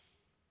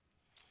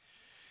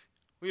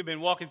We have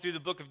been walking through the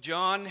book of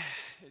John.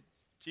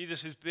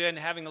 Jesus has been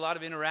having a lot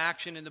of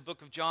interaction in the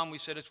book of John. We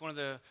said it's one of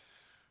the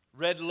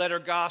red letter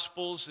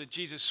gospels, that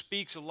Jesus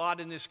speaks a lot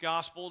in this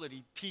gospel, that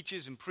he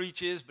teaches and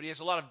preaches, but he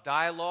has a lot of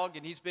dialogue,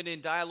 and he's been in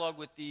dialogue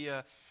with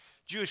the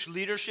Jewish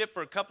leadership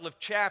for a couple of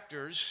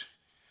chapters.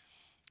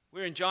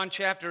 We're in John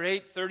chapter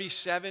 8,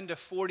 37 to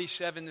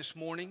 47 this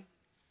morning,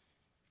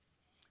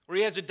 where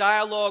he has a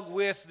dialogue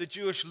with the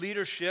Jewish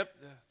leadership,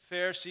 the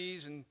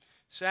Pharisees and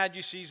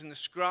Sadducees and the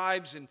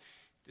scribes, and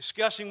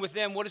discussing with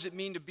them, what does it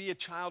mean to be a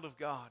child of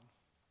God?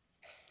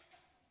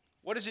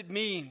 What does it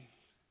mean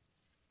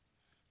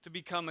to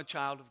become a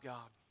child of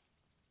God?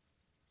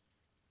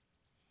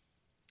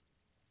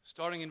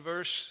 Starting in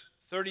verse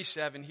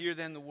 37, hear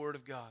then the word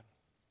of God.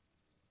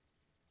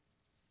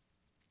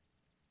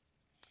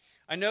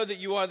 I know that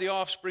you are the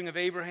offspring of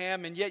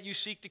Abraham, and yet you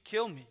seek to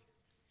kill me,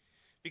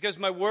 because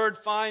my word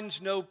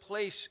finds no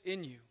place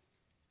in you.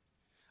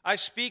 I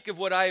speak of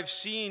what I have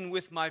seen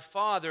with my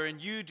father,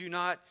 and you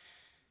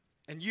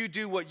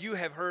do what you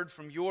have heard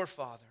from your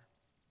father.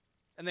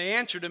 And they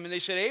answered him, and they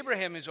said,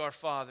 Abraham is our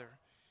father.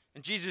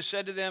 And Jesus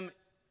said to them,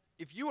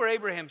 if you were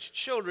Abraham's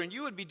children,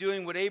 you would be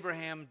doing what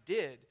Abraham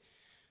did.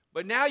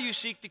 But now you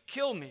seek to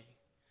kill me,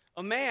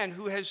 a man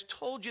who has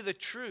told you the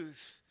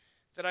truth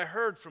that I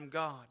heard from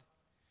God.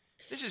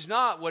 This is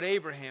not what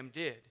Abraham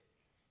did.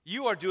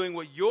 You are doing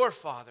what your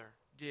father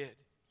did.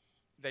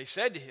 They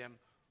said to him,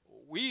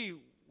 we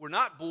were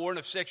not born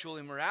of sexual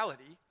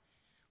immorality.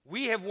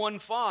 We have one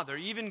Father,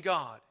 even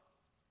God.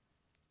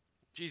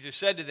 Jesus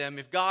said to them,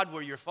 if God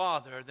were your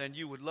Father, then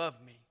you would love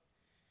me.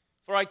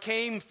 For I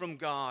came from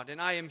God, and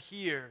I am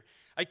here.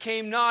 I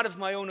came not of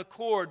my own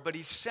accord, but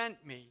he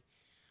sent me.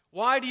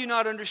 Why do you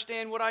not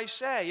understand what I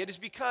say? It is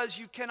because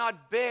you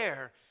cannot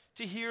bear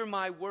to hear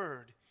my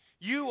word.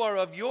 You are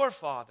of your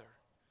father,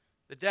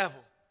 the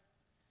devil,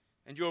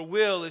 and your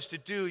will is to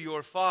do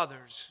your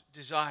father's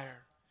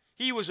desire.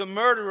 He was a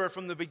murderer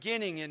from the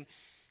beginning and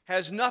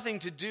has nothing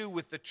to do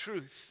with the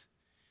truth,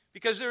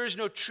 because there is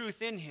no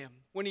truth in him.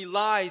 When he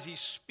lies, he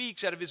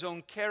speaks out of his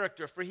own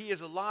character, for he is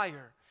a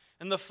liar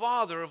and the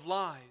father of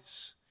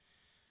lies.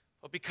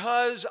 But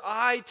because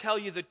I tell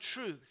you the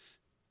truth,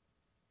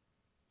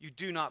 you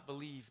do not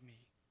believe me.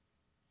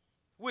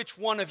 Which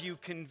one of you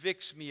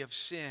convicts me of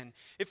sin?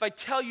 If I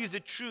tell you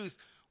the truth,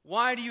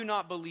 why do you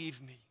not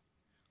believe me?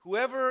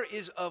 Whoever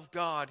is of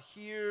God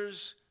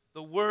hears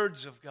the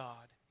words of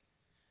God.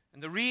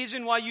 And the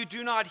reason why you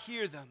do not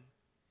hear them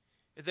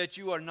is that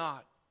you are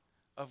not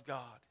of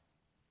God.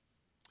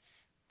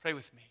 Pray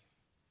with me.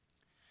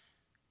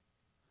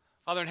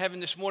 Father in heaven,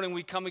 this morning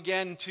we come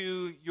again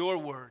to your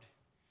word.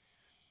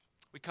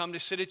 We come to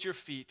sit at your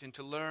feet and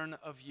to learn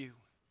of you.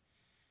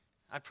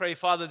 I pray,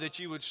 Father, that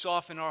you would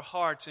soften our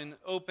hearts and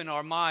open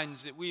our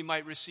minds that we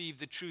might receive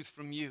the truth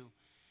from you,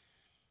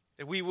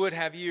 that we would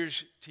have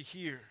ears to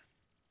hear.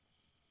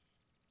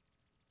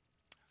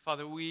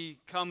 Father, we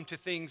come to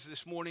things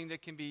this morning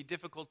that can be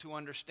difficult to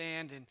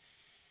understand and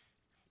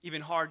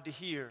even hard to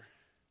hear.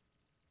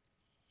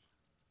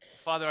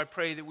 Father, I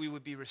pray that we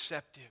would be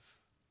receptive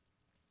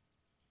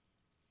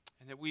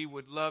and that we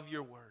would love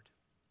your word,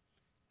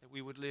 that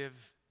we would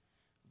live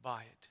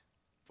by it.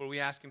 For we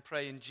ask and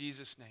pray in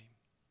Jesus' name.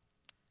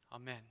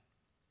 Amen.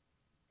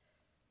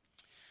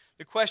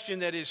 The question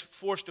that is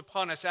forced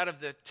upon us out of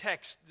the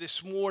text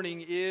this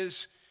morning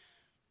is,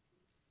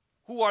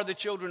 who are the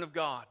children of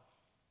God?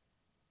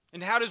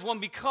 And how does one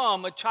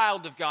become a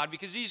child of God?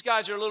 Because these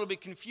guys are a little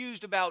bit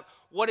confused about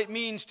what it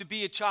means to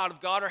be a child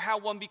of God or how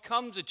one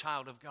becomes a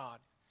child of God.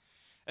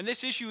 And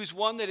this issue is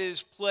one that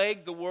has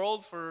plagued the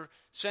world for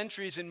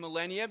centuries and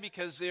millennia,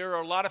 because there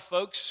are a lot of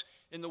folks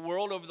in the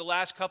world over the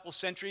last couple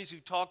centuries who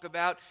talk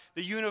about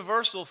the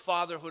universal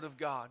fatherhood of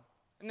God.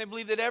 And they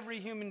believe that every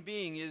human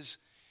being is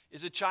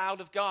a child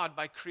of God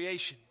by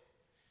creation.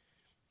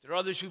 There are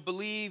others who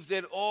believe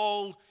that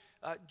all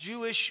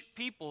Jewish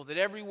people, that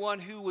everyone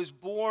who was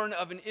born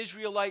of an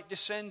Israelite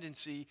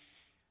descendancy,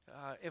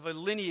 of a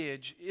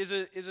lineage, is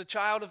a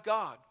child of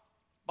God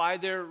by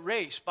their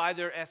race, by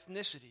their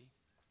ethnicity.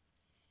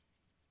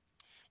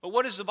 But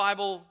what does the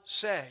Bible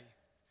say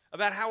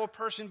about how a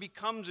person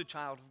becomes a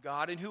child of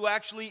God and who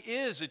actually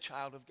is a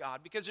child of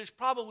God? Because there's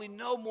probably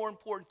no more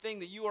important thing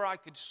that you or I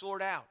could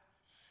sort out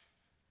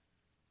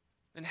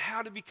than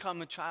how to become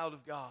a child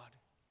of God.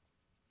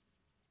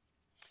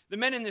 The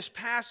men in this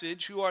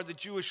passage, who are the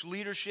Jewish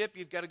leadership,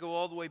 you've got to go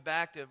all the way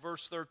back to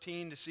verse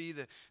 13 to see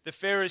the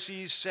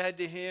Pharisees said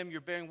to him,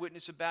 you're bearing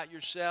witness about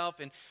yourself.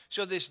 And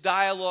so this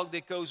dialogue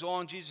that goes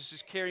on, Jesus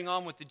is carrying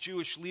on with the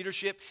Jewish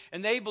leadership,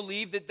 and they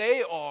believe that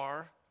they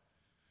are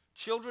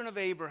children of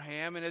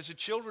Abraham, and as the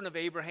children of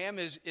Abraham,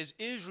 as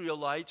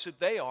Israelites, that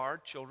they are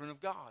children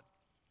of God.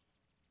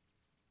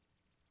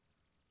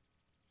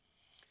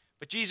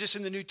 But Jesus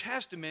in the New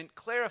Testament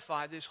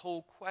clarify this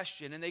whole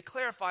question, and they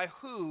clarify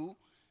who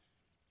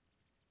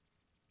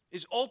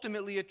is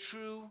ultimately a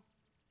true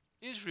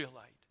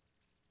Israelite.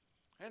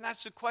 And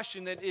that's the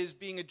question that is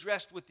being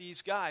addressed with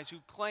these guys who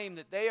claim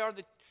that they are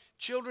the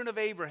children of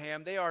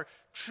Abraham. They are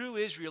true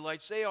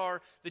Israelites. They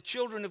are the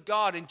children of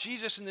God. And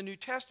Jesus in the New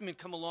Testament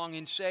come along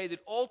and say that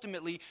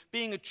ultimately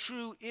being a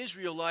true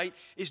Israelite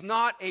is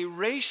not a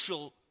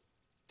racial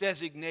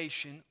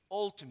designation,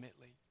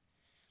 ultimately.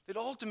 That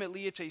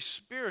ultimately it's a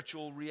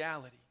spiritual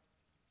reality.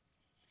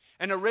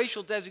 And a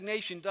racial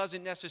designation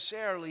doesn't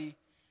necessarily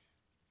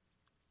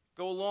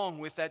go along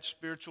with that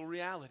spiritual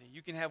reality.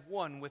 You can have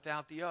one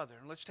without the other.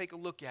 And let's take a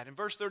look at it. In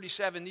verse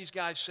 37, these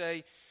guys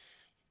say,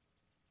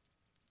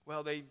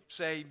 they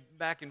say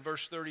back in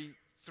verse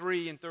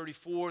 33 and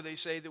 34, they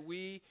say that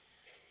we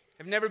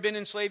have never been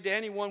enslaved to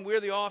anyone. We're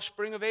the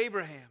offspring of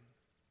Abraham.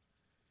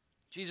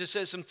 Jesus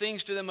says some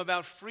things to them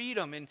about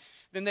freedom, and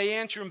then they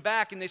answer him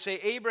back and they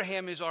say,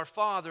 Abraham is our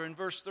father in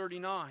verse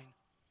 39.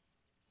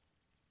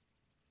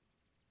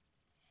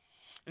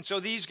 And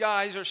so these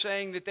guys are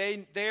saying that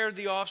they're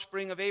the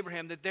offspring of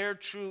Abraham, that they're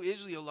true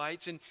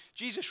Israelites. And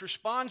Jesus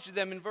responds to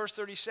them in verse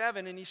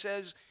 37, and he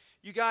says,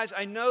 you guys,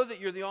 I know that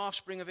you're the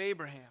offspring of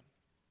Abraham.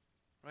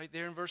 Right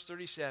there in verse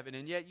 37,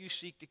 and yet you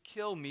seek to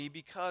kill me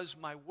because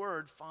my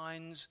word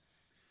finds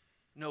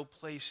no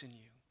place in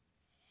you.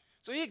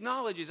 So he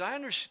acknowledges, I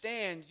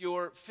understand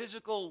your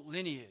physical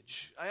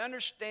lineage. I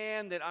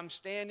understand that I'm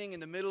standing in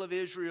the middle of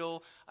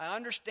Israel. I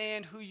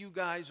understand who you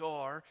guys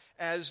are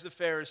as the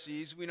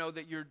Pharisees. We know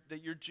that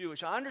you're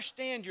Jewish. I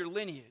understand your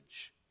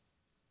lineage.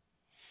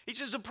 He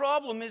says, the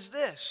problem is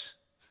this.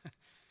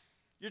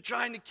 You're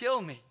trying to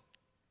kill me.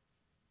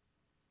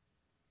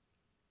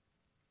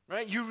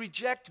 Right? You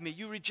reject me.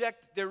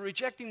 They're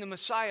rejecting the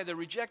Messiah. They're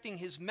rejecting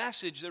his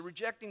message. They're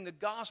rejecting the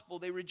gospel.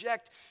 They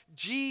reject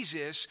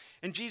Jesus.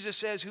 And Jesus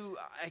says,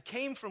 I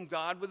came from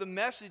God with a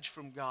message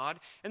from God.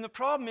 And the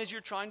problem is you're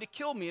trying to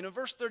kill me. And in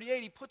verse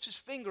 38, he puts his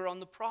finger on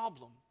the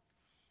problem.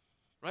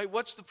 Right?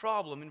 What's the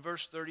problem in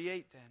verse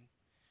 38 then?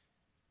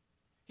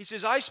 He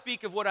says, I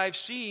speak of what I've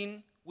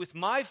seen with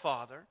my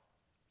father.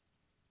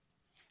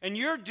 And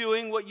you're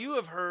doing what you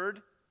have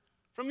heard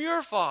from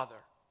your father.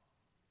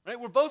 Right?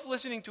 We're both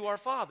listening to our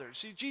fathers.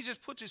 See, Jesus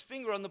puts his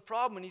finger on the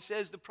problem and he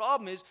says the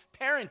problem is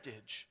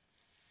parentage.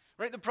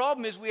 Right? The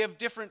problem is we have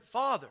different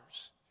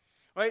fathers.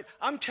 Right?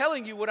 I'm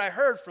telling you what I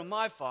heard from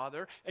my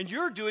father, and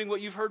you're doing what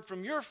you've heard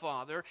from your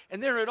father,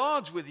 and they're at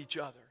odds with each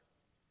other.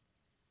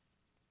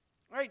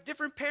 Right?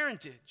 Different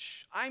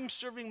parentage. I'm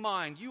serving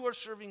mine. You are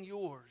serving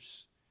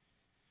yours.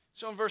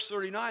 So in verse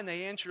 39,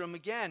 they answer him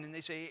again, and they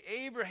say,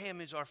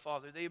 Abraham is our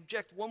father. They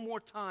object one more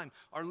time.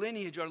 Our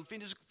lineage, our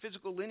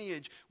physical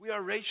lineage, we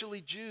are racially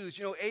Jews.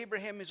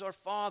 Abraham is our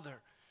father.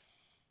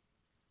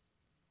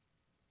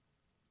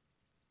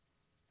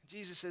 And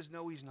Jesus says,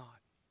 no, he's not.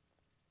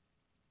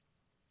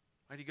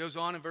 Right? He goes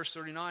on in verse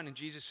 39, and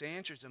Jesus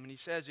answers them, and he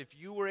says, if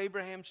you were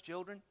Abraham's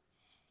children,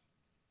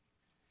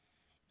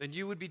 then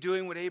you would be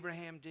doing what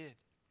Abraham did.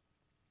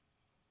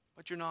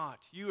 But you're not.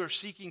 You are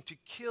seeking to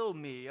kill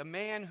me, a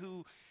man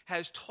who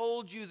has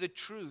told you the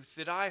truth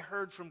that I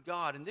heard from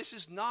God. And this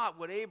is not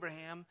what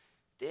Abraham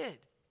did.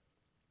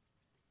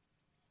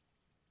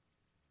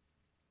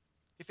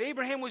 If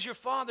Abraham was your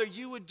father,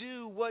 you would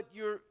do what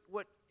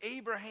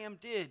Abraham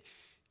did.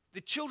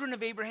 The children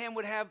of Abraham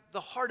would have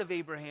the heart of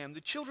Abraham.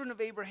 The children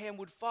of Abraham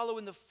would follow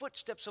in the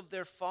footsteps of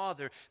their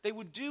father. They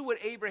would do what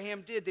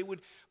Abraham did. They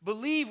would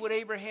believe what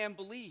Abraham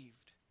believed.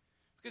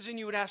 Because then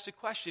you would ask the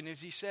question,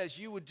 as he says,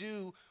 you would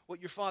do what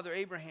your father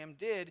Abraham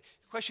did.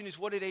 The question is,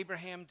 what did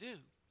Abraham do?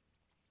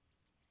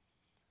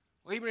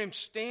 Well, Abraham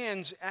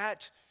stands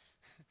at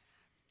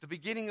the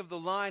beginning of the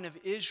line of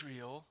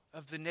Israel,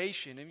 of the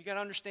nation. And you've got to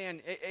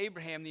understand,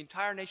 Abraham, the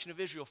entire nation of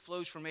Israel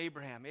flows from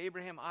Abraham.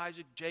 Abraham,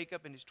 Isaac,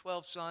 Jacob, and his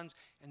 12 sons,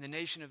 and the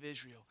nation of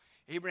Israel.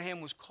 Abraham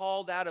was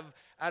called out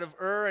of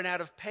Ur and out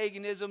of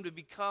paganism to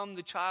become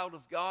the child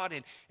of God,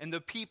 and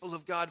the people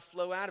of God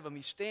flow out of him.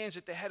 He stands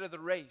at the head of the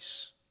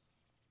race.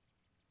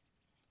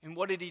 And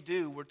what did he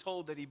do? We're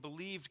told that he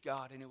believed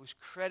God, and it was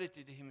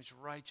credited to him as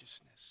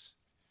righteousness.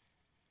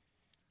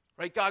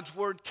 Right? God's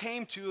word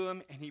came to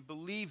him, and he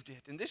believed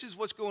it. And this is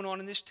what's going on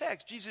in this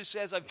text. Jesus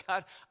says,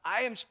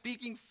 I am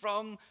speaking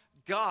from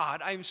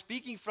God. I am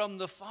speaking from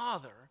the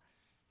Father.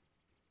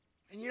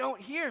 And you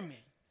don't hear me.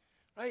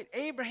 Right?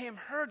 Abraham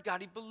heard God.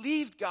 He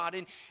believed God,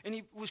 and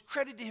he was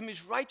credited to him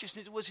as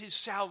righteousness. It was his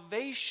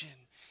salvation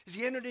as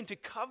he entered into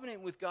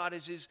covenant with God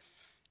as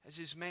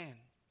his man.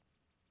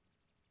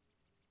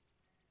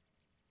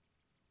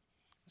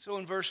 So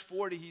in verse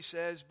 40 he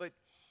says, but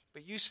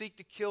you seek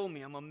to kill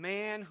me. I'm a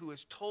man who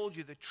has told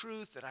you the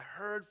truth that I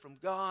heard from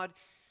God.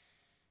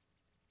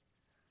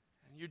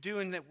 And you're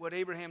doing what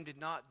Abraham did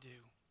not do.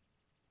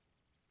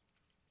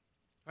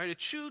 Right? A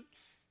true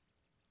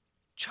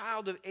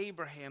child of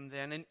Abraham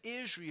then, an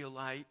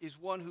Israelite, is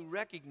one who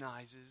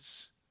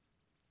recognizes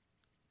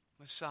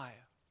Messiah.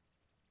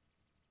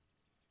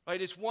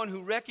 Right? It's one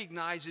who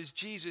recognizes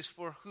Jesus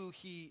for who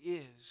he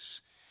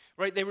is.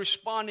 Right? They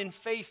respond in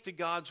faith to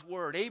God's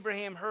word.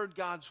 Abraham heard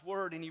God's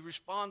word and he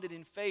responded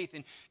in faith.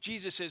 And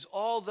Jesus says,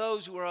 all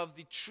those who are of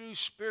the true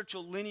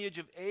spiritual lineage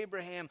of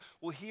Abraham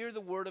will hear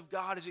the word of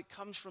God as it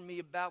comes from me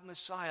about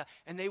Messiah,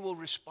 and they will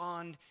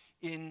respond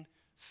in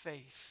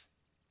faith.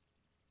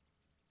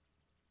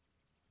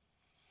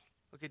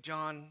 Look at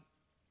John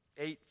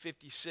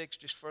 8:56,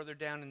 just further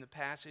down in the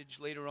passage,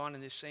 later on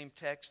in this same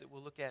text that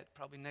we'll look at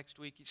probably next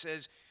week. He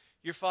says,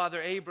 your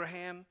father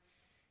Abraham,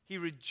 he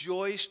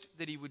rejoiced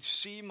that he would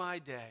see my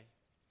day,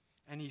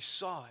 and he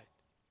saw it,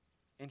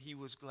 and he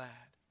was glad.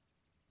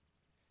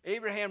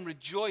 Abraham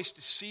rejoiced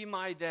to see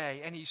my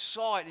day, and he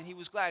saw it, and he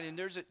was glad. And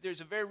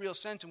there's a very real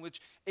sense in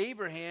which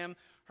Abraham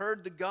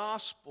heard the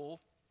gospel,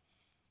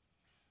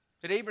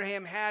 that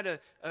Abraham had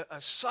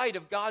a sight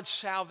of God's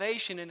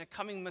salvation in a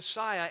coming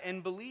Messiah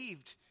and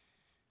believed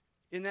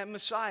in that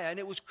Messiah, and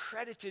it was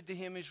credited to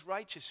him as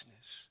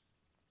righteousness.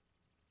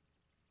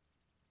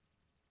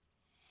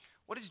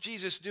 What is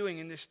Jesus doing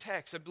in this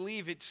text? I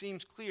believe it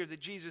seems clear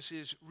that Jesus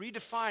is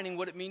redefining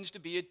what it means to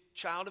be a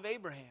child of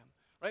Abraham.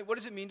 Right? What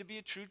does it mean to be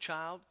a true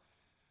child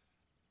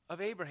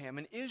of Abraham,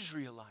 an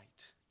Israelite?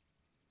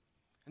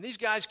 And these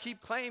guys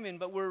keep claiming,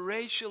 but we're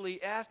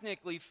racially,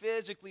 ethnically,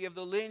 physically of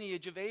the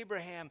lineage of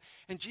Abraham.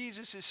 And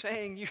Jesus is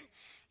saying,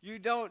 you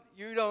don't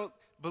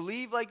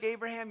believe like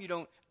Abraham, you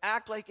don't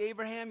act like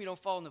Abraham, you don't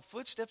follow in the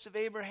footsteps of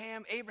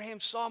Abraham. Abraham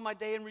saw my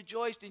day and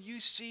rejoiced, and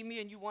you see me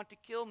and you want to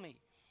kill me.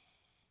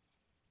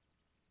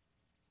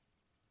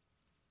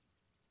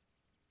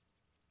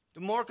 The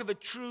mark of a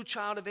true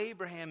child of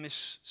Abraham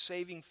is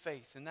saving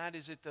faith, and that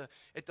is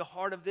at the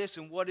heart of this.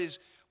 And what does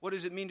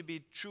it mean to be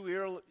a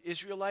true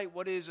Israelite?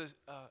 What is a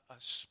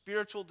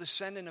spiritual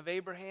descendant of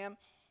Abraham?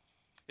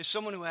 It's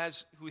someone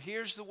who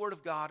hears the word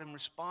of God and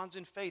responds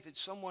in faith.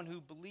 It's someone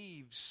who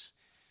believes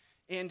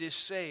and is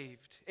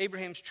saved.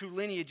 Abraham's true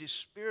lineage is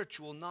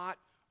spiritual, not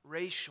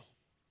racial.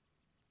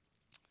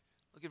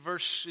 Look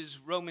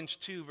at Romans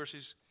 2,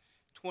 verses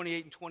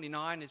 28 and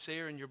 29. It's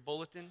there in your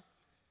bulletin.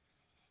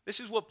 This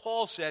is what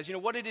Paul says.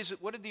 What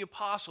did the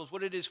apostles,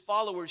 what did his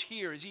followers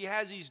hear as he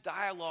has these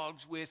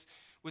dialogues with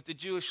the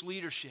Jewish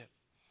leadership?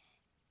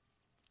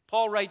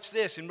 Paul writes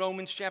this in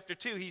Romans chapter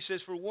 2. He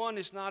says, for one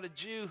is not a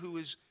Jew who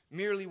is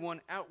merely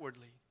one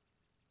outwardly,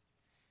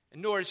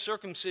 and nor is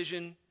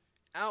circumcision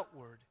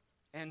outward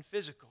and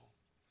physical.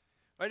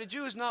 Right? A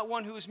Jew is not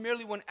one who is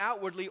merely one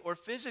outwardly or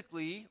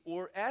physically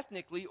or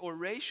ethnically or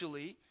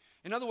racially.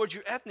 In other words,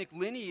 your ethnic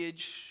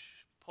lineage,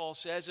 Paul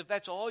says, if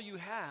that's all you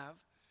have,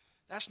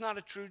 that's not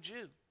a true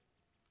Jew.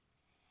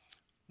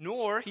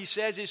 Nor, he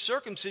says, is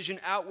circumcision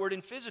outward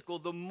and physical,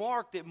 the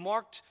mark that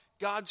marked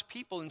God's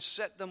people and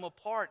set them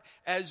apart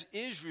as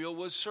Israel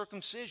was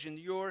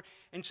circumcision.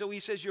 And so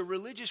he says your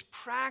religious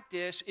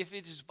practice, if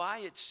it is by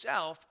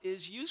itself,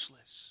 is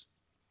useless.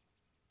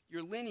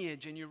 Your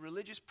lineage and your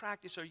religious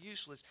practice are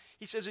useless.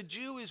 He says a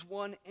Jew is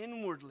one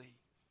inwardly.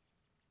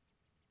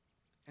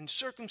 And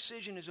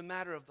circumcision is a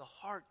matter of the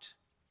heart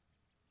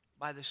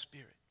by the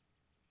Spirit.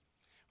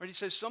 Right? He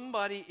says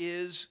somebody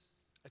is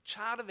a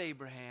child of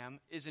Abraham,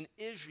 is an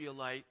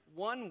Israelite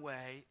one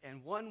way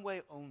and one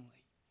way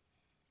only.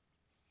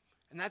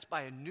 And that's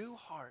by a new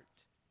heart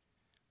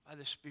by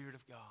the Spirit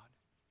of God.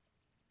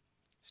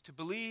 It's to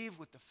believe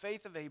with the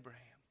faith of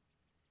Abraham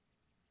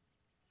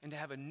and to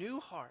have a new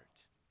heart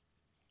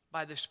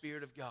by the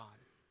Spirit of God.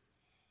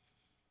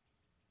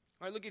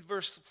 All right, look at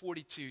verse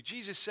 42.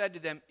 Jesus said to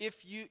them,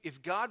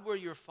 if God were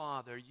your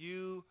father,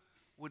 you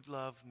would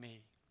love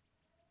me.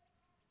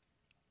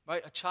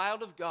 Right? A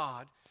child of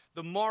God,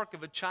 the mark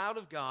of a child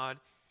of God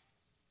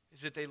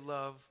is that they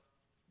love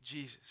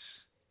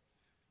Jesus.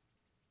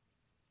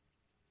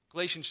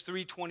 Galatians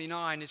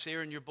 3:29 is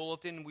here in your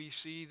bulletin. We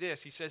see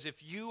this. He says, if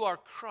you are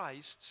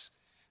Christ's,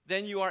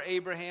 then you are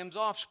Abraham's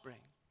offspring.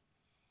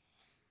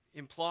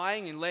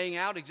 Implying and laying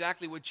out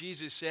exactly what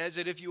Jesus says,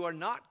 that if you are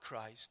not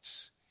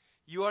Christ's,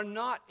 you are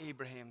not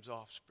Abraham's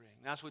offspring.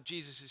 That's what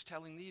Jesus is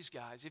telling these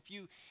guys.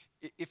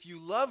 If you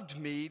loved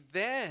me,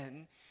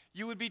 then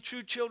you would be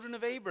true children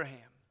of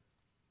Abraham.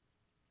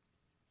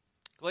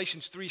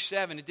 Galatians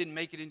 3:7, it didn't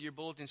make it into your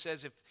bulletin,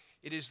 says, if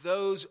it is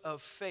those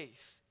of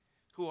faith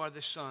who are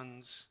the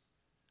sons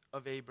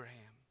of Abraham.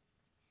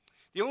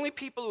 The only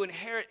people who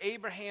inherit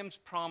Abraham's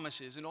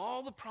promises and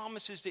all the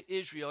promises to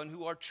Israel and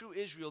who are true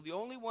Israel, the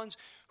only ones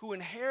who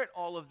inherit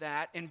all of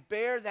that and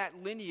bear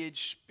that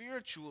lineage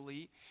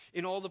spiritually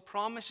in all the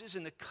promises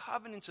and the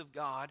covenants of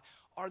God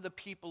are the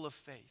people of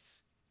faith.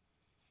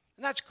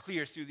 And that's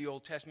clear through the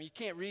Old Testament.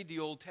 You can't read the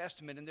Old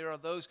Testament and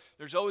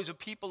there's always a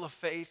people of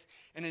faith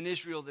and an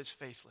Israel that's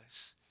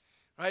faithless.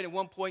 Right? At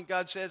one point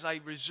God says, I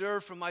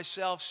reserve for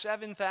myself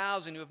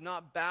 7,000 who have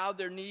not bowed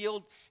their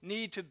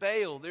knee to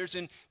Baal. There's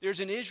an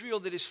Israel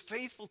that is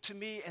faithful to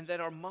me and that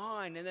are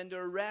mine. And then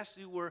there are rest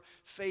who were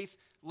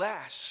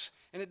faithless.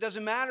 And it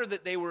doesn't matter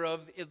that they were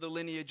of the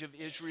lineage of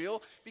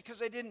Israel because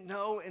they didn't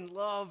know and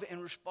love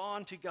and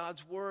respond to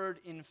God's word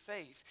in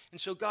faith. And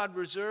so God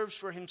reserves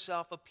for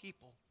himself a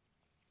people.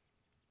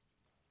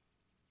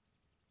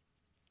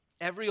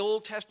 Every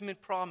Old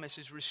Testament promise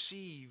is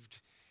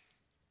received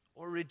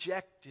or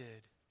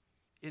rejected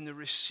in the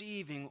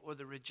receiving or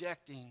the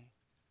rejecting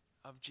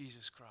of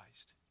Jesus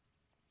Christ.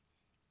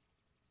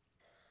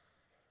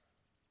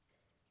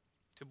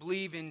 To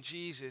believe in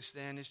Jesus,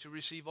 then, is to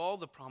receive all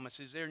the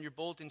promises. There in your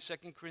bulletin, 2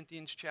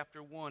 Corinthians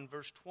chapter 1,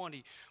 verse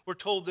 20, we're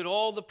told that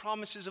all the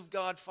promises of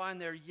God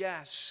find their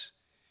yes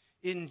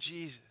in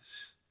Jesus.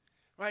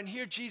 Right? And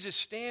here Jesus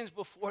stands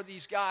before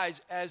these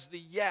guys as the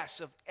yes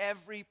of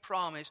every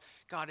promise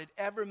God had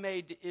ever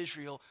made to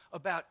Israel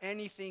about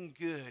anything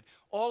good.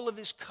 All of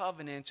his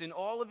covenants and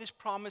all of his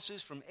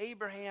promises from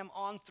Abraham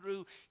on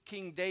through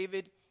King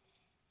David.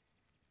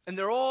 And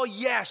they're all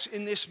yes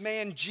in this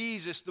man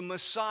Jesus, the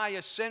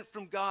Messiah sent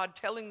from God,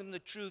 telling them the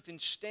truth and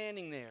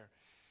standing there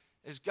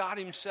as God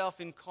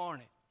himself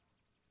incarnate.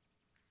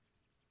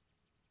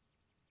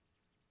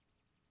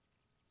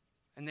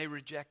 And they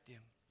reject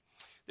him.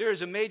 There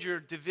is a major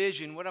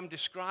division. What I'm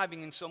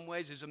describing in some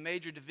ways is a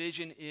major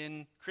division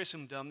in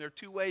Christendom. There are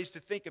two ways to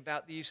think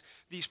about these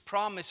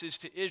promises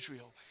to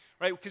Israel,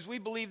 right? Because we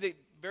believe that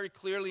very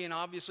clearly and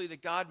obviously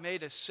that God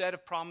made a set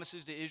of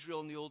promises to Israel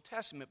in the Old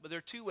Testament, but there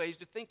are two ways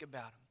to think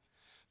about them.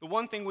 The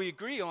one thing we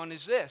agree on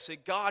is this,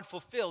 that God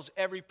fulfills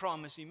every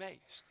promise he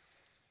makes.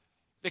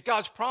 That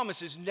God's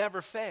promises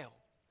never fail.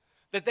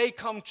 That they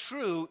come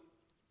true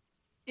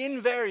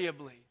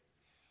invariably,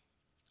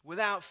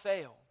 without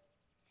fail.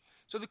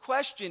 So the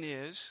question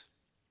is,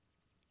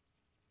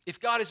 if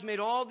God has made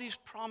all these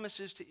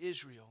promises to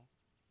Israel,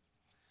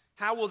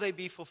 how will they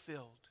be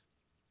fulfilled?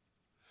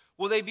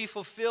 Will they be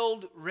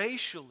fulfilled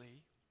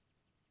racially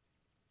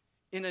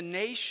in a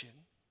nation,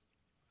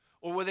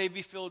 or will they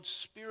be fulfilled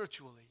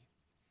spiritually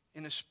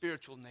in a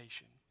spiritual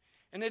nation?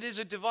 And it is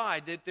a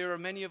divide that there are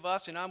many of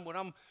us, and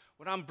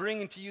what I'm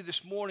bringing to you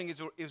this morning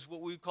is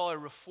what we call a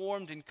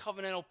reformed and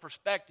covenantal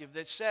perspective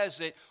that says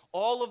that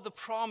all of the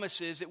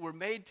promises that were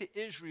made to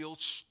Israel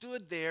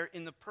stood there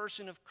in the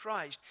person of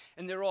Christ,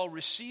 and they're all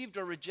received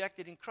or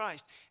rejected in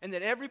Christ. And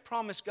that every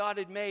promise God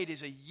had made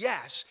is a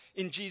yes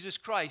in Jesus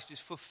Christ, is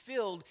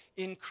fulfilled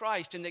in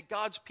Christ, and that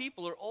God's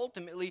people are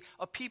ultimately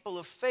a people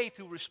of faith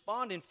who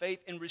respond in faith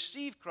and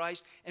receive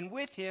Christ, and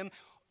with him,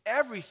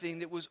 everything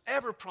that was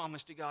ever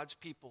promised to God's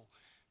people.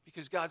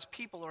 Because God's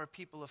people are a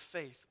people of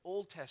faith,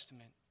 Old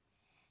Testament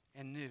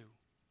and New.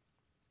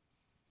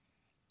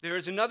 There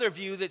is another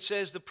view that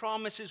says the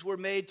promises were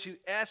made to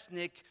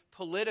ethnic,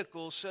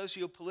 political,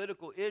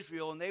 socio-political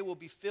Israel, and they will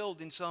be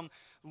filled in some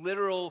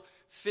literal,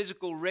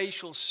 physical,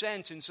 racial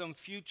sense in some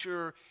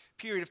future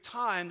period of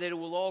time, that it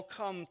will all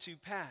come to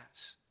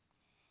pass.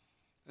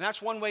 And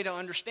that's one way to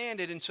understand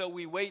it, and so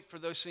we wait for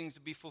those things to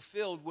be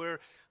fulfilled,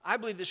 where I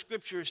believe the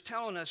Scripture is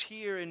telling us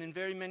here and in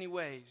very many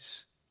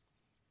ways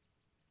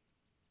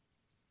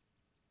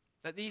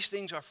that these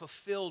things are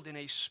fulfilled in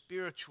a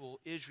spiritual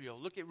Israel.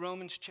 Look at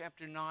Romans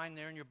chapter 9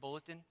 there in your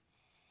bulletin.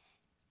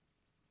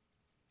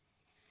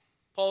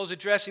 Paul is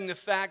addressing the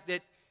fact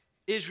that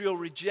Israel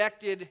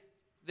rejected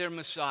their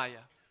Messiah.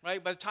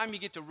 Right? By the time you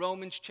get to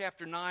Romans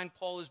chapter 9,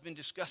 Paul has been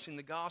discussing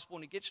the gospel,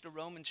 and he gets to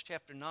Romans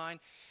chapter 9,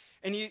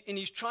 and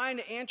he's trying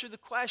to answer the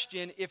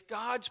question, if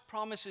God's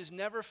promises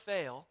never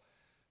fail,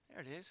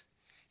 there it is,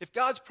 if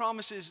God's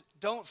promises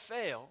don't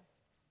fail,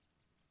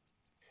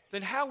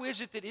 then how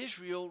is it that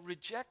Israel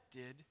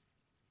rejected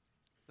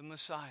the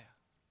Messiah?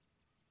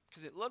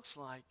 Because it looks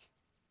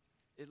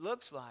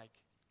like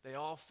they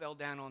all fell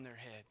down on their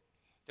head.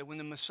 That when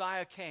the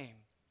Messiah came,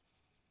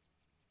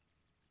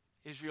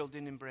 Israel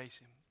didn't embrace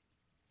him.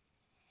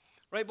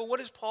 Right, but what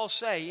does Paul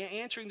say?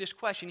 Answering this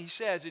question, he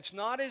says, it's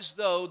not as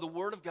though the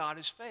word of God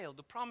has failed.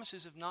 The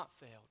promises have not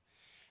failed.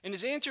 And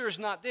his answer is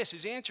not this.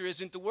 His answer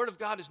isn't the word of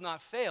God has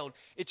not failed.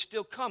 It's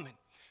still coming.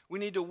 We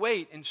need to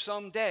wait, and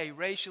someday,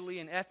 racially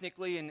and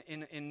ethnically,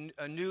 in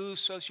a new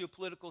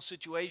socio-political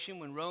situation,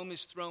 when Rome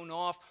is thrown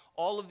off,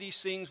 all of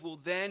these things will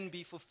then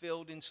be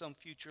fulfilled in some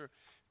future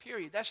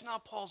period. That's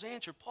not Paul's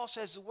answer. Paul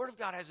says the word of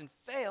God hasn't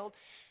failed,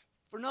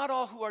 for not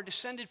all who are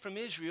descended from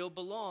Israel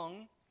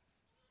belong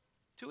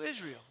to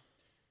Israel.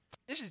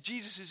 This is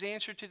Jesus'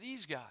 answer to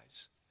these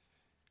guys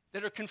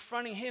that are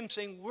confronting him,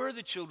 saying, we're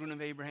the children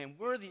of Abraham,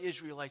 we're the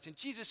Israelites. And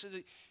Jesus says,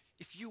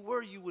 if you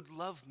were, you would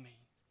love me.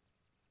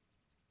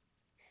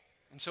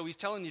 And so he's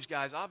telling these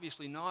guys,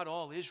 obviously not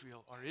all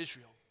Israel are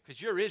Israel, because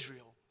you're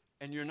Israel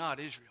and you're not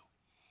Israel.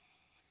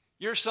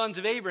 You're sons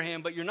of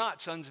Abraham, but you're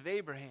not sons of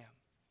Abraham.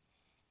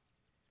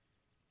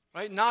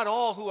 Right? Not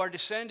all who are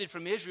descended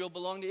from Israel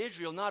belong to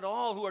Israel. Not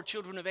all who are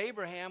children of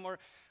Abraham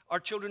are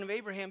children of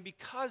Abraham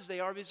because they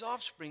are of his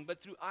offspring.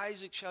 But through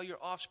Isaac shall your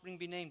offspring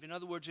be named. In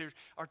other words, there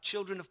are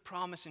children of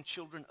promise and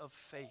children of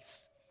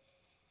faith.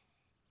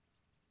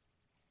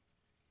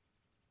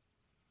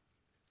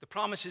 The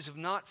promises have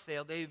not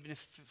failed. They have been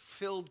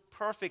fulfilled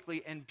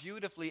perfectly and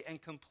beautifully and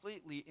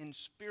completely in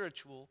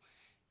spiritual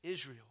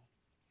Israel.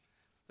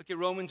 Look at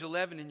Romans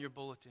 11 in your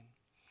bulletin.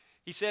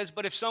 He says,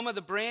 but if some of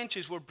the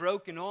branches were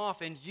broken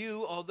off, and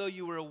you, although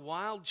you were a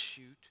wild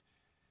shoot,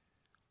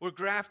 were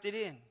grafted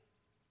in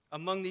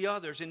among the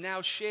others, and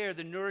now share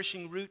the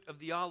nourishing root of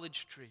the olive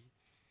tree,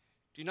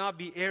 do not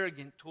be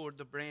arrogant toward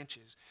the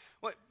branches.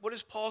 What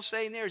is Paul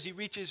saying there? As he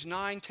reaches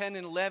 9, 10,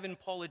 and 11,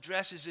 Paul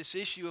addresses this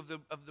issue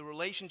of the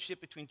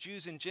relationship between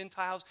Jews and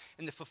Gentiles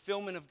and the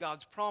fulfillment of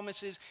God's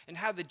promises and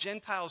how the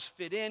Gentiles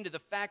fit into the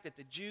fact that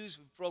the Jews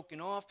have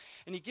broken off.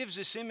 And he gives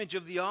this image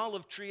of the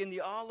olive tree, and the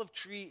olive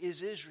tree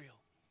is Israel.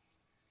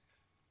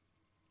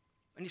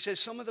 And he says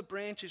some of the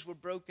branches were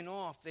broken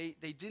off. They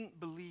didn't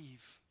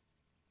believe.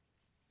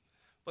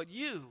 But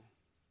you,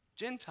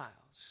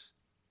 Gentiles,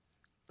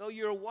 though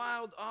you're a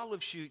wild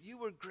olive shoot, you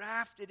were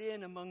grafted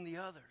in among the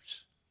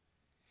others.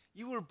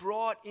 You were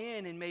brought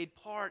in and made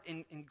part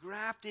and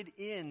grafted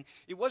in.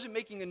 It wasn't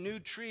making a new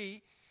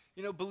tree.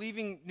 You know,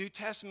 believing New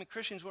Testament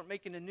Christians weren't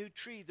making a new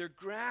tree. They're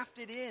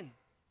grafted in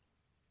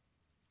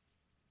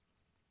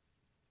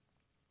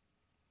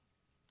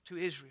to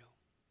Israel,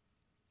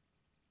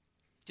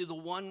 to the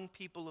one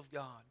people of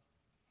God,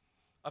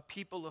 a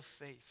people of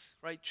faith,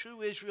 right?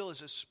 True Israel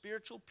is a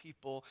spiritual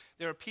people.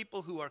 There are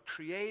people who are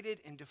created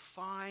and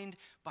defined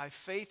by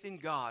faith in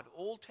God,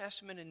 Old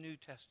Testament and New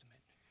Testament.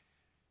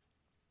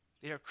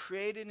 They are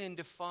created and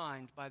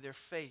defined by their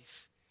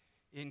faith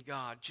in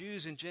God,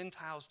 Jews and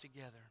Gentiles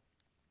together.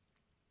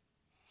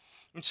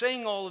 In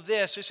saying all of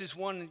this, this is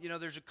one,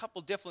 there's a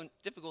couple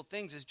difficult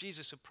things as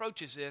Jesus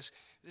approaches this.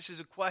 This is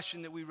a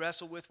question that we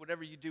wrestle with,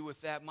 whatever you do with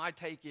that. My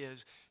take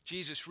is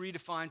Jesus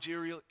redefines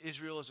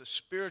Israel as a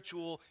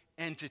spiritual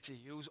entity.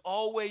 It was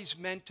always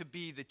meant to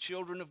be the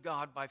children of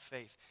God by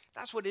faith.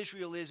 That's what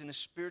Israel is in a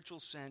spiritual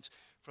sense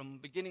from the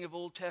beginning of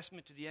Old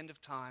Testament to the end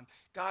of time.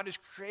 God is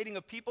creating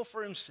a people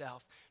for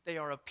himself. They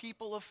are a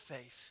people of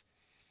faith.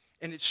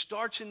 And it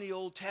starts in the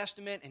Old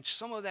Testament, and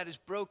some of that is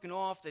broken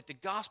off, that the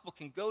gospel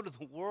can go to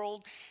the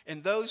world,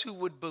 and those who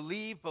would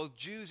believe, both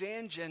Jews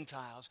and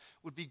Gentiles,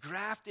 would be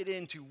grafted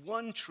into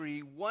one tree,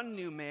 one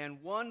new man,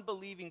 one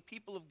believing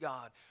people of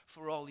God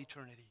for all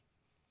eternity.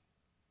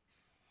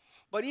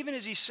 But even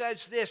as he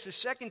says this, the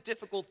second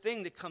difficult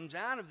thing that comes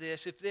out of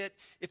this, if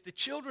the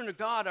children of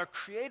God are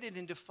created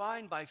and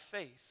defined by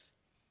faith,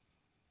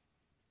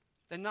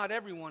 then not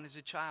everyone is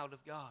a child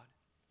of God.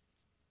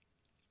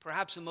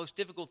 Perhaps the most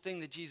difficult thing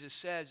that Jesus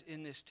says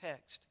in this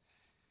text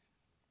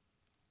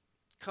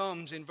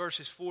comes in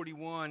verses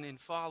 41 and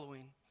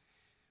following.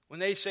 When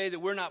they say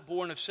that we're not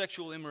born of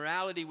sexual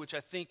immorality, which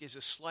I think is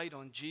a slight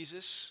on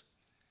Jesus.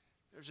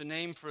 There's a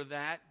name for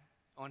that,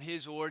 on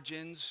his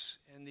origins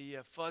and the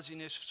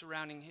fuzziness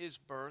surrounding his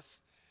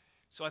birth.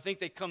 So I think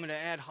they come in to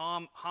add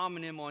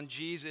homonym on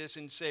Jesus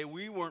and say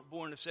we weren't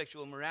born of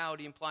sexual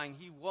immorality, implying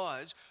he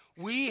was.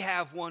 We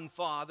have one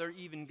Father,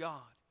 even God.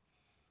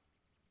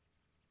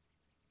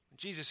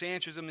 Jesus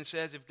answers them and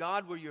says, if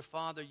God were your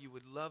Father, you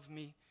would love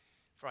me,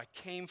 for I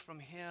came from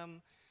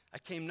him. I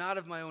came not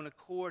of my own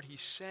accord. He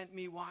sent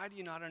me. Why do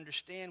you not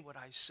understand what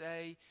I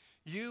say?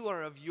 You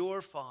are of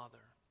your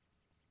father,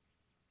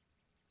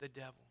 the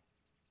devil.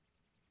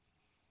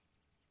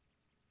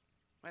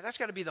 Right, that's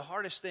got to be the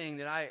hardest thing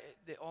that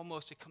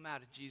almost to come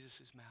out of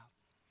Jesus' mouth.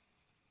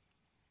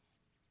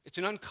 It's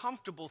an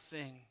uncomfortable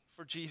thing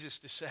for Jesus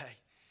to say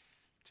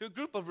to a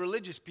group of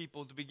religious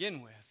people to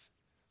begin with,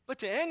 but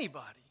to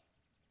anybody.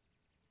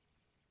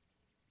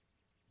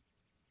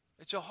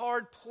 It's a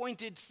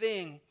hard-pointed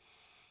thing.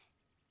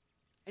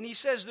 And he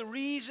says the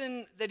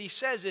reason that he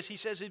says this, he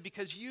says it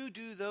because you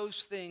do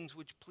those things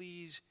which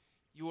please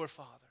your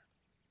Father.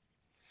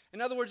 In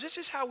other words, this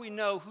is how we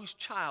know whose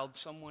child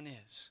someone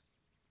is.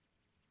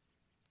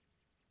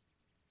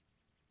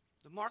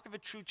 The mark of a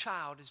true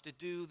child is to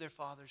do their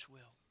Father's will.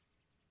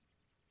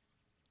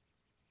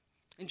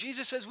 And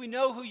Jesus says we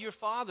know who your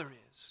Father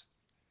is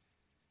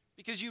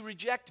because you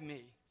reject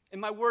me, and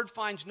my word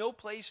finds no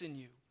place in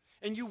you.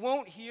 And you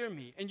won't hear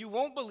me, and you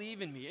won't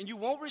believe in me, and you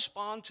won't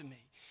respond to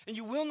me, and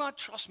you will not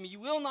trust me. You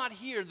will not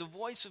hear the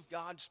voice of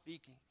God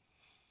speaking.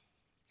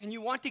 And you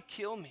want to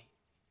kill me.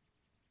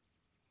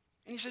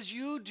 And he says,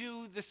 you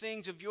do the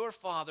things of your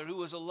father, who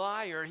was a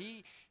liar.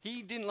 He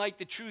didn't like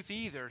the truth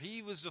either.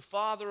 He was the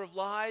father of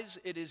lies.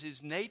 It is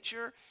his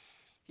nature.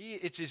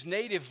 It's his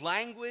native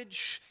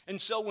language.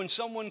 And so when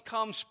someone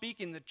comes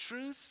speaking the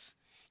truth,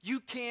 you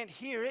can't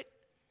hear it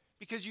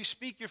because you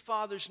speak your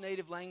father's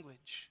native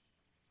language.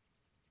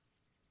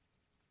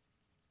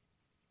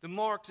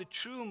 The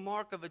true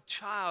mark of a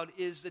child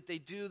is that they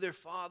do their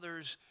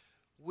father's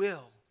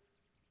will.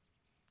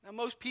 Now,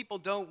 most people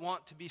don't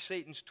want to be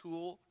Satan's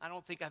tool. I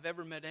don't think I've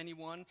ever met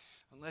anyone,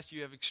 unless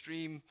you have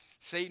extreme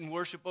Satan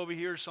worship over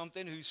here or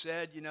something, who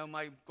said,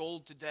 my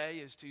goal today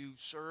is to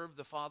serve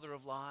the father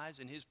of lies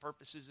and his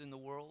purposes in the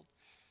world.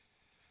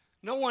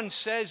 No one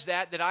says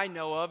that I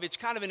know of. It's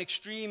kind of an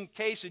extreme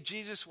case of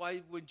Jesus,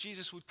 when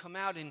Jesus would come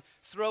out and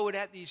throw it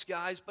at these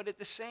guys. But at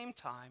the same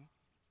time,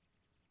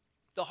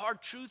 the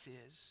hard truth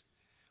is,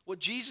 what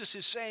Jesus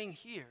is saying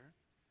here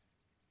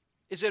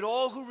is that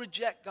all who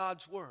reject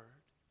God's word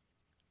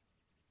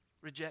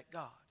reject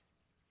God.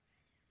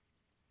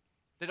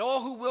 That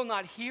all who will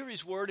not hear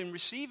his word and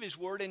receive his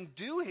word and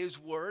do his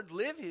word,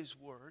 live his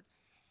word,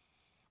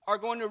 are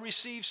going to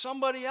receive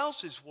somebody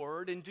else's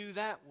word and do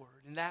that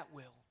word and that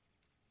will.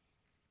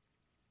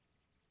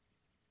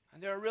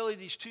 And there are really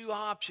these two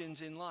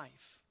options in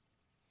life.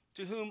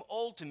 To whom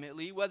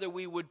ultimately, whether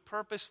we would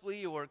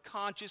purposefully or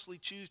consciously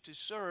choose to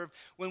serve,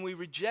 when we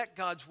reject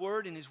God's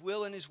word and his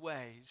will and his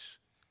ways,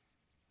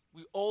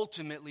 we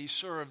ultimately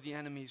serve the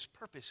enemy's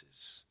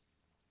purposes.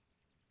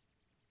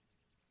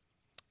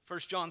 1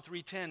 John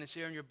 3:10 is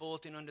here in your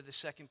bulletin under the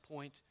second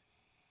point.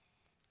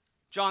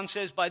 John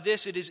says, by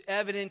this it is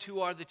evident who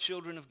are the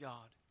children of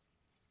God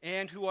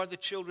and who are the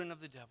children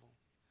of the devil.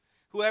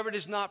 Whoever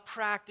does not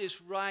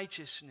practice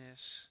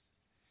righteousness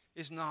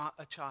is not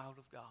a child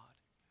of God.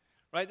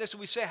 Right? That's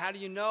what we say. How do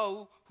you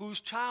know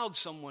whose child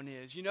someone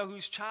is? You know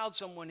whose child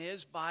someone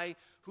is by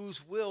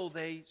whose will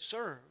they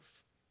serve.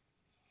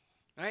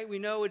 Right? We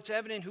know it's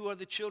evident who are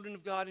the children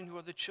of God and who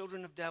are the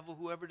children of devil.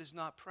 Whoever does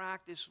not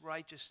practice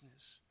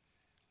righteousness,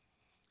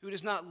 who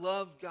does not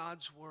love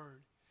God's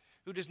word,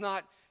 who does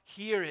not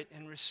hear it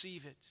and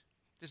receive it,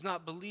 does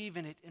not believe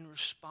in it and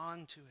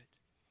respond to it.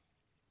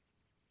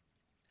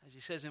 As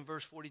he says in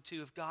verse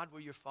 42, if God were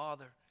your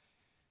father,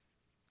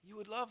 you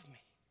would love me.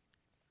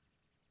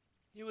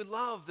 You would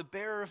love the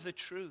bearer of the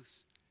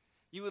truth.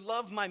 You would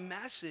love my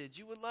message.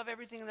 You would love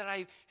everything that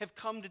I have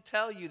come to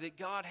tell you, that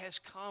God has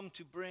come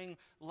to bring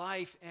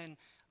life and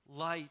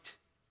light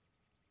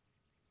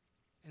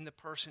in the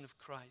person of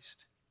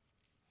Christ.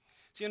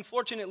 See,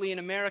 unfortunately, in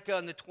America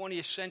in the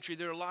 20th century,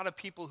 there are a lot of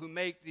people who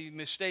make the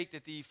mistake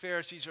that the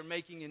Pharisees are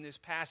making in this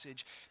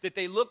passage, that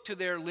they look to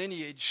their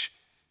lineage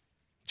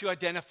to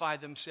identify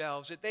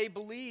themselves, that they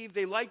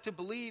like to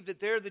believe that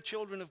they're the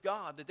children of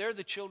God, that they're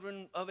the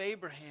children of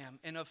Abraham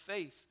and of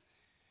faith.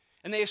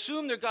 And they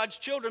assume they're God's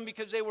children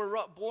because they were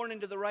born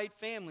into the right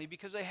family,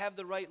 because they have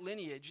the right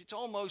lineage. It's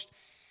almost,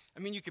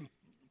 you can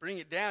bring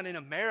it down in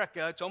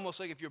America. It's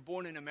almost like if you're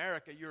born in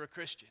America, you're a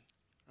Christian,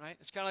 right?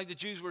 It's kind of like the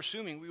Jews were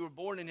assuming we were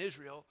born in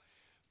Israel,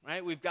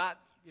 right? We've got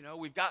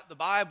the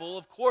Bible.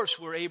 Of course,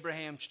 we're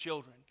Abraham's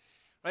children,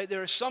 right?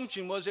 Their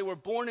assumption was they were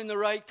born in the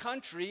right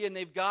country and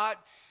they've got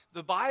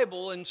the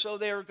Bible, and so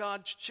they are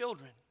God's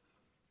children.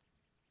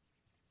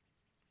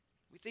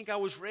 We think I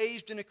was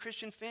raised in a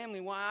Christian family.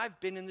 Why, I've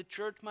been in the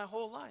church my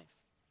whole life.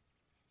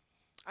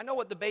 I know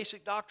what the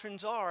basic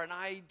doctrines are, and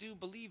I do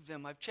believe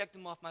them. I've checked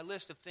them off my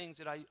list of things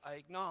that I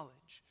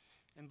acknowledge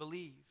and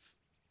believe.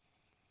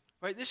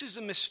 Right? This is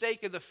the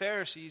mistake of the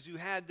Pharisees, who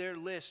had their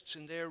lists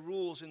and their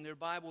rules and their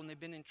Bible, and they've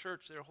been in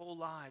church their whole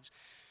lives.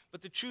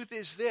 But the truth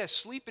is this: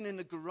 sleeping in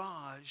the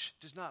garage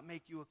does not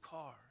make you a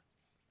car.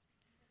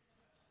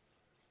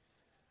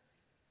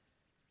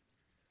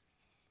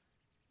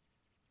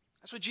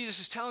 That's what Jesus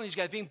is telling these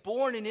guys. Being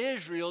born in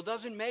Israel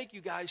doesn't make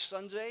you guys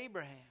sons of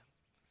Abraham.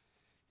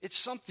 It's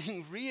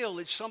something real.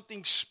 It's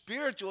something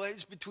spiritual.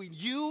 It's between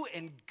you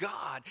and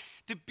God.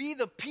 To be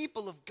the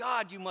people of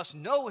God, you must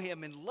know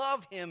him and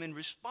love him and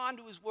respond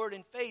to his word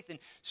in faith and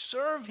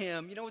serve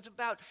him.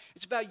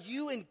 It's about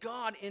you and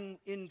God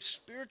in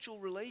spiritual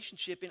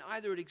relationship, and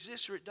either it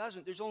exists or it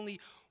doesn't. There's only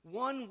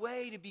one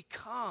way to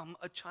become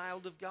a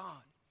child of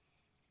God.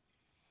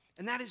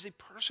 And that is a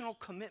personal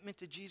commitment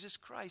to Jesus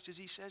Christ. As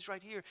he says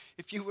right here,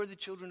 if you were the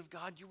children of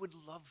God, you would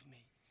love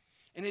me.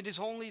 And it is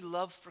only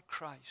love for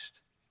Christ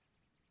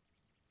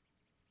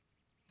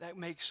that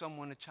makes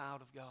someone a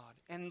child of God.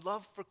 And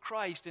love for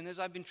Christ, and as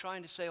I've been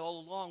trying to say all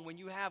along, when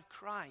you have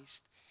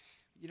Christ,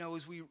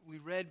 as we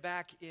read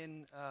back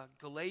in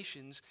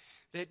Galatians,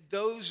 that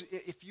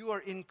if you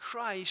are in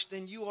Christ,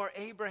 then you are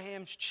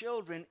Abraham's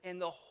children, and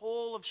the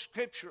whole of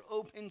Scripture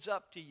opens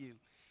up to you.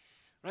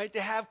 Right?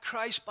 To have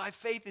Christ by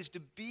faith is to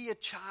be a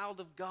child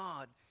of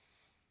God.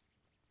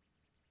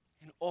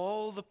 And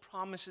all the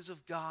promises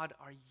of God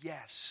are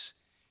yes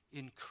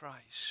in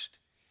Christ.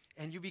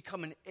 And you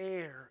become an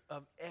heir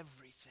of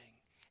everything.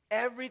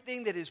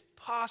 Everything that is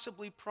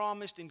possibly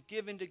promised and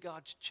given to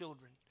God's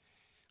children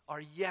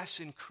are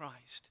yes in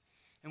Christ.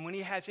 And when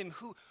he has him,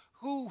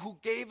 who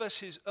gave us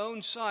his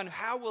own son,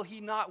 how will he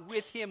not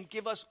with him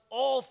give us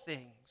all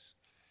things?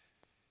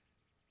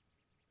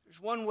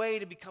 There's one way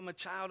to become a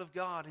child of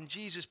God, and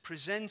Jesus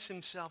presents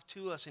himself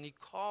to us, and he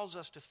calls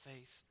us to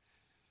faith,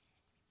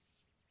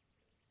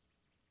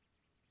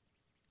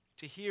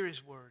 to hear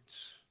his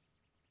words,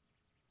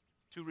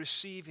 to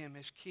receive him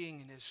as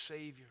King and as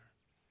Savior,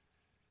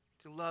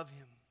 to love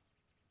him,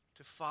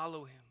 to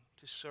follow him,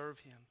 to serve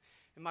him.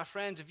 And my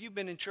friends, if you've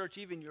been in church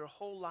even your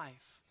whole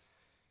life,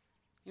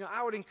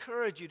 I would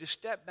encourage you to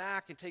step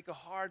back and take a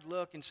hard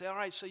look and say, all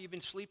right, so you've been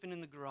sleeping in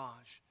the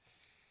garage.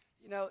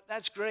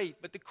 That's great,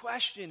 but the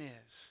question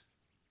is,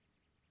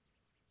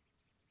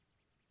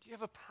 do you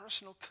have a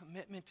personal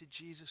commitment to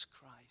Jesus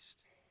Christ?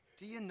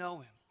 Do you know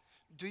him?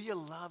 Do you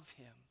love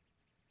him?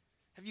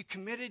 Have you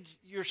committed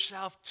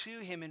yourself to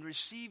him and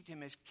received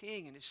him as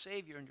King and as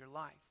Savior in your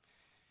life?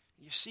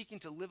 And you're seeking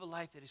to live a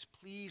life that is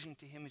pleasing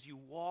to him as you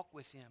walk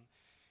with him.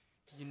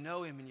 You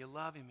know him and you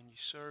love him and you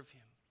serve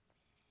him.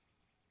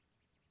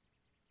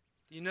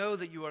 Do you know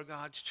that you are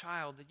God's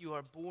child, that you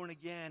are born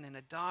again and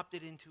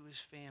adopted into his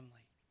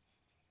family?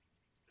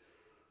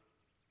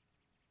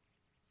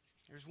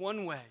 There's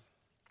one way.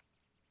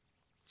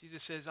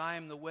 Jesus says, I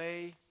am the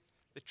way,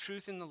 the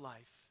truth, and the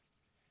life.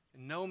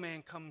 And no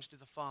man comes to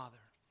the Father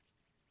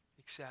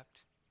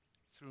except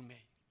through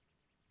me.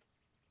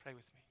 Pray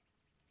with me.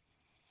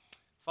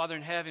 Father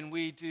in heaven,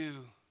 we do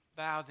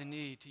bow the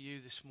knee to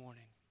you this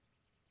morning.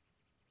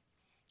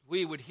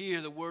 We would hear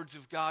the words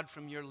of God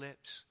from your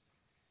lips.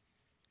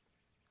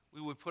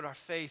 We would put our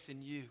faith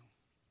in you.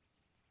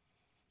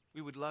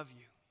 We would love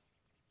you.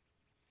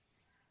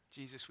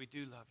 Jesus, we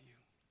do love you.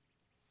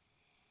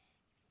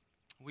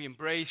 We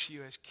embrace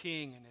you as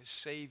King and as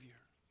Savior.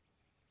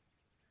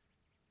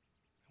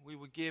 We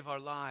would give our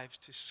lives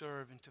to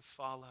serve and to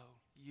follow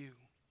you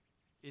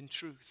in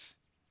truth.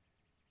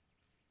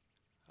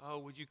 Oh,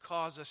 would you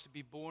cause us to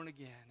be born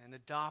again and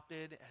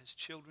adopted as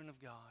children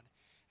of God?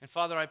 And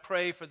Father, I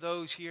pray for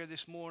those here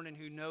this morning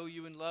who know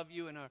you and love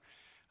you and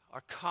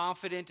are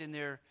confident in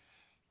their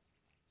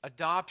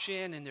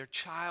adoption and their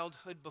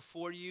childhood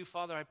before you.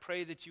 Father, I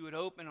pray that you would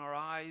open our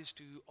eyes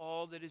to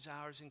all that is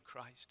ours in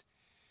Christ,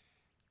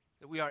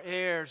 that we are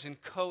heirs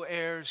and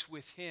co-heirs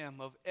with him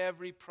of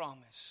every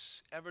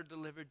promise ever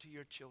delivered to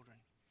your children,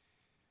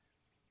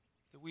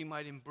 that we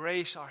might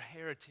embrace our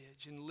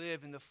heritage and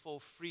live in the full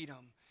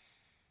freedom.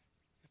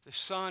 If the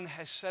Son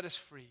has set us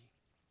free,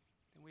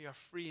 then we are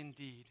free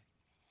indeed.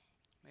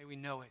 May we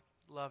know it,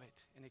 love it,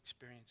 and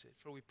experience it.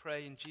 For we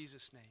pray in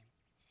Jesus' name.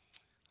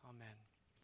 Amen.